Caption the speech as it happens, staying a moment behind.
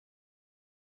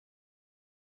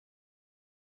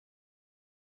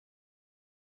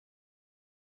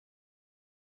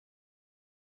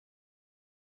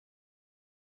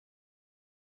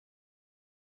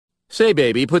Say,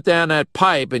 baby, put down that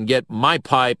pipe and get my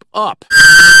pipe up.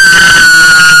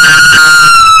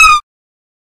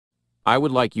 I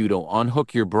would like you to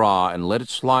unhook your bra and let it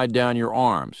slide down your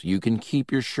arms. You can keep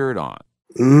your shirt on.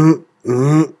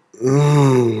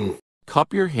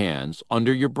 Cup your hands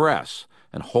under your breasts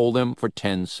and hold them for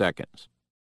 10 seconds.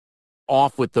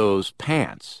 Off with those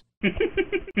pants.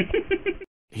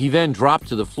 He then dropped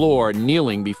to the floor,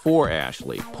 kneeling before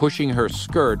Ashley, pushing her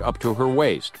skirt up to her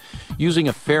waist. Using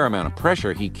a fair amount of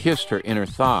pressure, he kissed her inner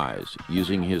thighs,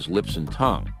 using his lips and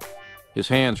tongue. His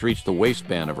hands reached the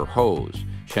waistband of her hose.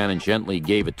 Shannon gently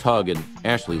gave a tug, and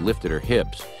Ashley lifted her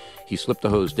hips. He slipped the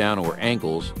hose down to her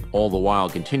ankles, all the while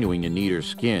continuing to knead her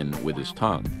skin with his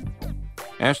tongue.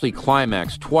 Ashley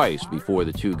climaxed twice before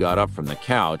the two got up from the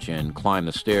couch and climbed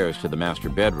the stairs to the master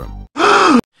bedroom.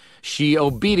 She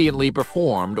obediently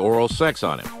performed oral sex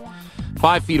on him.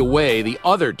 5 feet away, the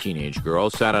other teenage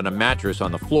girl sat on a mattress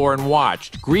on the floor and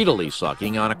watched, greedily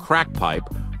sucking on a crack pipe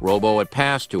Robo had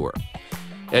passed to her.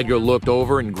 Edgar looked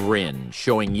over and grinned,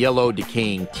 showing yellow,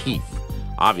 decaying teeth.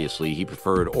 Obviously, he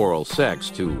preferred oral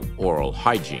sex to oral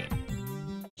hygiene.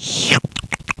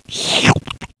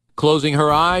 Closing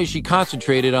her eyes, she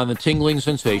concentrated on the tingling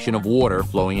sensation of water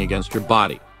flowing against her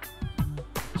body.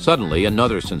 Suddenly,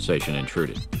 another sensation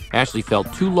intruded. Ashley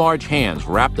felt 2 large hands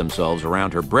wrap themselves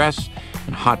around her breasts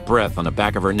and hot breath on the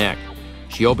back of her neck.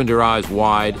 She opened her eyes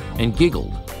wide and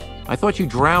giggled. "I thought you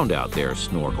drowned out there,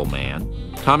 Snorkel Man."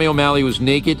 Tommy O'Malley was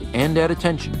naked and at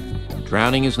attention.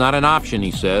 "Drowning is not an option,"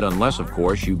 he said, "unless, of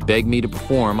course, you beg me to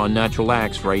perform unnatural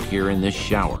acts right here in this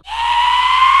shower."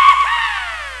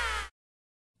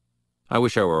 I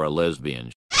wish I were a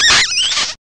lesbian.